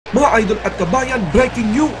Mga idol at kabayan,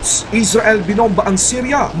 breaking news! Israel binomba ang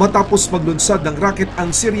Syria matapos maglunsad ng rocket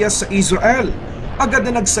ang Syria sa Israel. Agad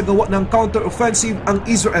na nagsagawa ng counter-offensive ang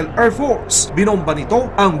Israel Air Force. Binomba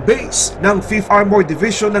nito ang base ng 5th Armored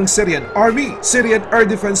Division ng Syrian Army, Syrian Air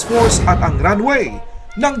Defense Force at ang runway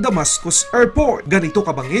ng Damascus Airport. Ganito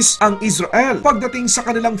kabangis ang Israel pagdating sa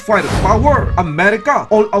kanilang firepower. Amerika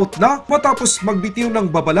all out na matapos magbitiw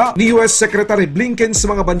ng babala ni US Secretary Blinken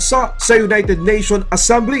sa mga bansa sa United Nations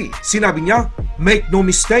Assembly. Sinabi niya, make no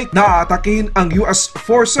mistake, naaatakihin ang US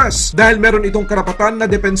forces dahil meron itong karapatan na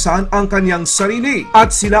depensahan ang kanyang sarili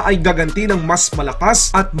at sila ay gaganti ng mas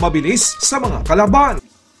malakas at mabilis sa mga kalaban.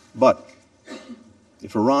 But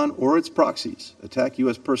if Iran or its proxies attack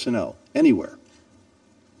US personnel anywhere,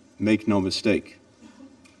 make no mistake,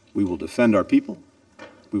 we will defend our people,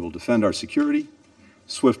 we will defend our security,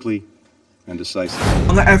 swiftly and decisively.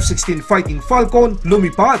 Mga F-16 Fighting Falcon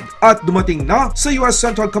lumipad at dumating na sa US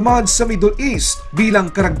Central Command sa Middle East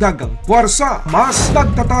bilang karagdagang puwersa. Mas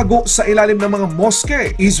nagtatago sa ilalim ng mga moske.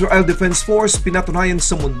 Israel Defense Force pinatunayan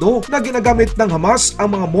sa mundo na ginagamit ng Hamas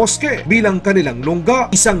ang mga moske bilang kanilang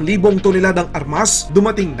lungga. 1,000 toneladang armas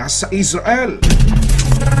dumating na sa Israel.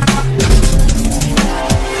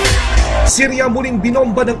 Syria muling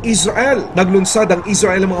binomba ng Israel. Naglunsad ang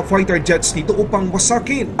Israel ng mga fighter jets nito upang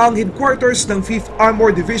wasakin ang headquarters ng 5th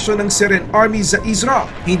Armored Division ng Syrian Army sa Israel.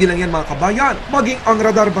 Hindi lang yan mga kabayan, maging ang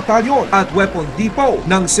radar battalion at weapon depot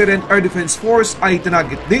ng Syrian Air Defense Force ay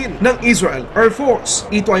tinagit din ng Israel Air Force.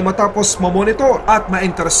 Ito ay matapos mamonitor at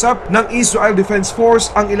ma-intercept ng Israel Defense Force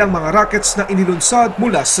ang ilang mga rockets na inilunsad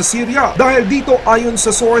mula sa Syria. Dahil dito ayon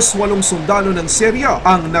sa source, 8 sundalo ng Syria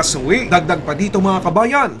ang nasawi. Dagdag pa dito mga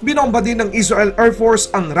kabayan, binomba din ng Israel Air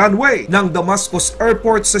Force ang runway ng Damascus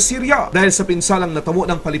Airport sa Syria dahil sa pinsalang natamo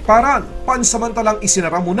ng paliparan. Pansamantalang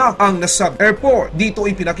isinara muna ang Nasab Airport. Dito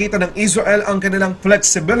ipinakita ng Israel ang kanilang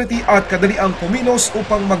flexibility at kadaliang kumilos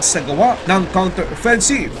upang magsagawa ng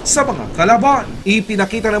counter-offensive sa mga kalaban.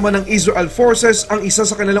 Ipinakita naman ng Israel Forces ang isa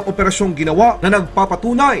sa kanilang operasyong ginawa na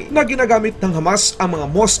nagpapatunay na ginagamit ng Hamas ang mga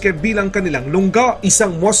moske bilang kanilang lungga.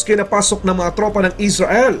 Isang moske na pasok ng mga tropa ng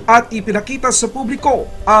Israel at ipinakita sa publiko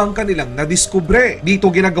ang kanilang nadiskubre.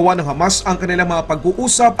 Dito ginagawa ng Hamas ang kanilang mga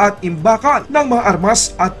pag-uusap at imbakan ng mga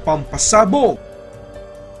armas at pampasabog.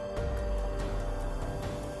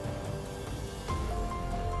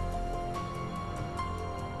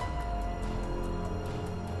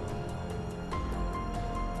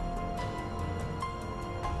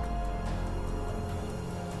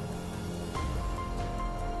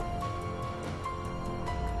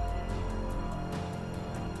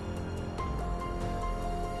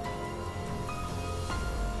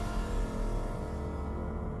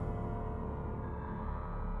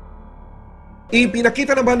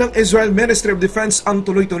 Ipinakita naman ng Israel Ministry of Defense ang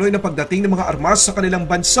tuloy-tuloy na pagdating ng mga armas sa kanilang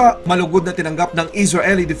bansa. Malugod na tinanggap ng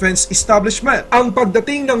Israeli Defense Establishment ang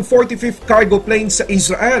pagdating ng 45th cargo plane sa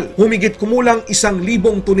Israel. Humigit kumulang 1,000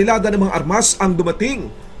 tonelada ng mga armas ang dumating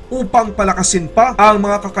upang palakasin pa ang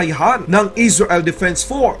mga kakayahan ng Israel Defense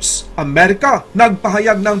Force. Amerika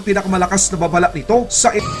nagpahayag ng pinakamalakas na babala nito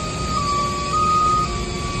sa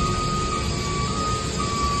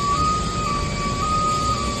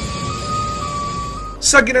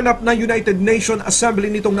ginanap na United Nations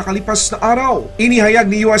Assembly nitong nakalipas na araw.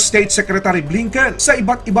 Inihayag ni US State Secretary Blinken sa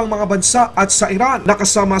iba't ibang mga bansa at sa Iran na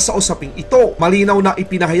kasama sa usaping ito. Malinaw na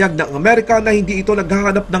ipinahayag ng Amerika na hindi ito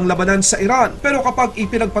naghahanap ng labanan sa Iran, pero kapag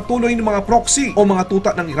ipinagpatuloy ng mga proxy o mga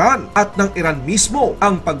tuta ng Iran at ng Iran mismo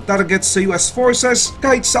ang pag-target sa US forces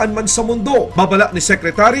kahit saan man sa mundo, babala ni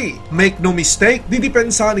Secretary, make no mistake,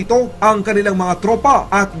 didepensahan ito ang kanilang mga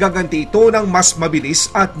tropa at gaganti ito ng mas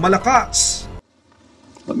mabilis at malakas.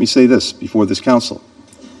 Let me say this before this council,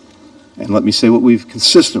 and let me say what we've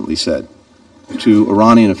consistently said to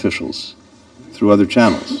Iranian officials through other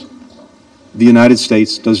channels. The United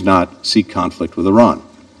States does not seek conflict with Iran.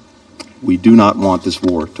 We do not want this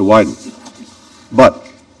war to widen. But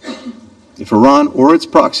if Iran or its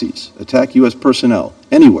proxies attack U.S. personnel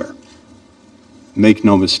anywhere, make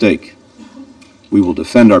no mistake, we will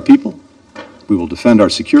defend our people, we will defend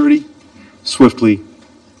our security, swiftly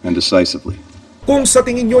and decisively. Kung sa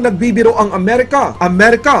tingin nyo nagbibiro ang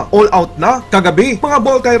Amerika all out na. Kagabi, mga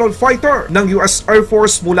multi-role fighter ng US Air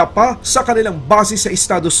Force mula pa sa kanilang base sa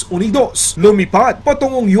Estados Unidos lumipad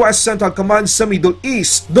patungong US Central Command sa Middle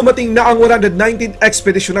East. Dumating na ang 119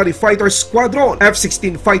 Expeditionary Fighter Squadron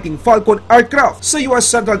F-16 Fighting Falcon aircraft sa US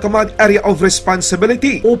Central Command Area of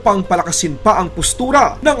Responsibility upang palakasin pa ang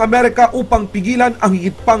postura ng Amerika upang pigilan ang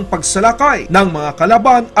higit pang pagsalakay ng mga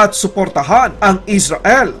kalaban at suportahan ang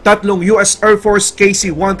Israel. 3 US Air Force Force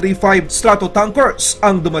KC-135 Stratotankers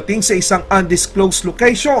ang dumating sa isang undisclosed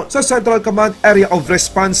location sa Central Command Area of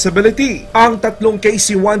Responsibility. Ang tatlong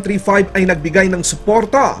KC-135 ay nagbigay ng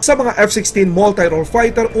suporta sa mga F-16 multi-role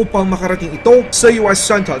fighter upang makarating ito sa US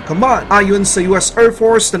Central Command. Ayon sa US Air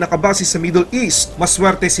Force na nakabase sa Middle East,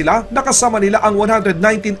 maswerte sila nakasama nila ang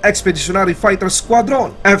 119 Expeditionary Fighter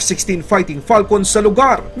Squadron F-16 Fighting Falcon sa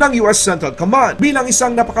lugar ng US Central Command bilang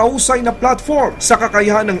isang napakahusay na platform sa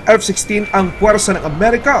kakayahan ng F-16. Ang puwersa ng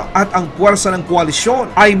Amerika at ang puwersa ng koalisyon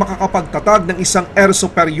ay makakapagtatag ng isang air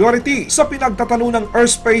superiority sa pinagtatalo ng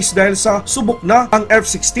airspace dahil sa subok na ang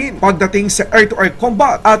F-16 pagdating sa air-to-air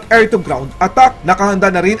combat at air-to-ground attack. Nakahanda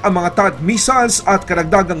na rin ang mga THAAD missiles at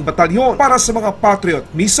karagdagang batalyon para sa mga Patriot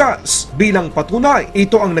missiles. Bilang patunay,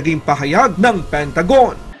 ito ang naging pahayag ng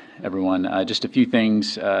Pentagon. Everyone, just a few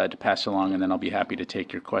things to pass along and then I'll be happy to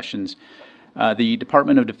take your questions. The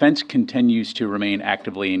Department of Defense continues to remain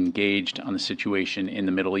actively engaged on the situation in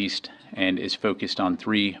the Middle East and is focused on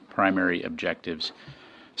three primary objectives: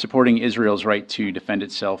 supporting Israel's right to defend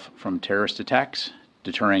itself from terrorist attacks,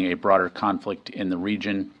 deterring a broader conflict in the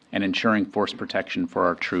region, and ensuring force protection for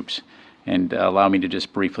our troops. And allow me to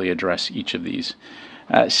just briefly address each of these.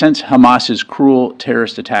 Since Hamas's cruel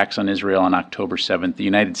terrorist attacks on Israel on October 7th, the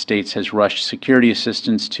United States has rushed security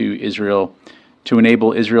assistance to Israel to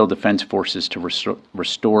enable Israel Defense Forces to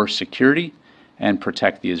restore security and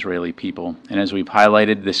protect the Israeli people. And as we've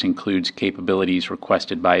highlighted, this includes capabilities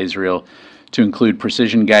requested by Israel to include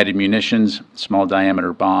precision-guided munitions,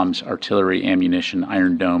 small-diameter bombs, artillery ammunition,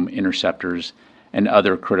 Iron Dome interceptors, and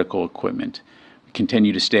other critical equipment. We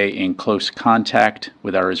continue to stay in close contact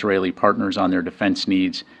with our Israeli partners on their defense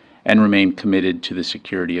needs and remain committed to the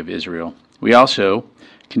security of Israel. We also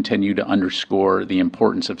continue to underscore the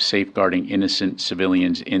importance of safeguarding innocent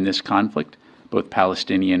civilians in this conflict, both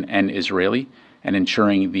Palestinian and Israeli, and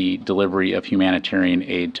ensuring the delivery of humanitarian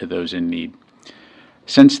aid to those in need.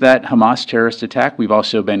 Since that Hamas terrorist attack, we've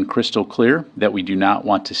also been crystal clear that we do not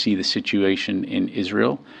want to see the situation in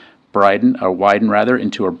Israel widen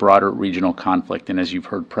into a broader regional conflict. And as you've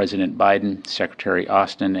heard President Biden, Secretary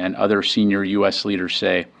Austin, and other senior U.S. leaders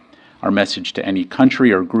say, our message to any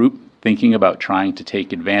country or group thinking about trying to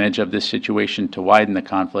take advantage of this situation to widen the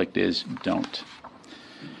conflict is don't.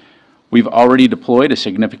 We've already deployed a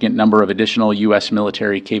significant number of additional U.S.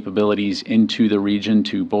 military capabilities into the region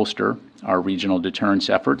to bolster our regional deterrence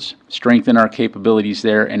efforts, strengthen our capabilities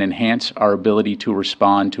there, and enhance our ability to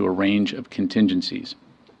respond to a range of contingencies.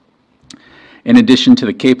 In addition to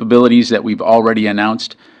the capabilities that we've already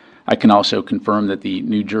announced, I can also confirm that the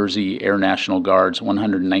New Jersey Air National Guard's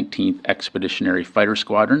 119th Expeditionary Fighter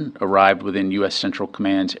Squadron arrived within U.S. Central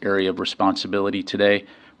Command's area of responsibility today,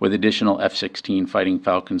 with additional F-16 Fighting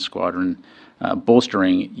Falcon Squadron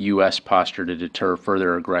bolstering U.S. posture to deter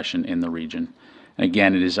further aggression in the region. And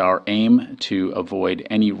again, it is our aim to avoid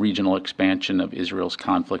any regional expansion of Israel's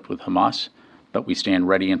conflict with Hamas, but we stand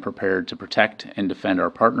ready and prepared to protect and defend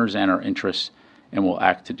our partners and our interests, and will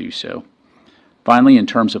act to do so. Finally, in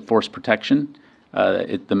terms of force protection,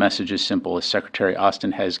 the message is simple. As Secretary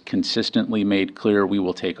Austin has consistently made clear, we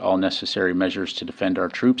will take all necessary measures to defend our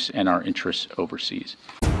troops and our interests overseas.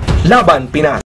 Laban Pinas.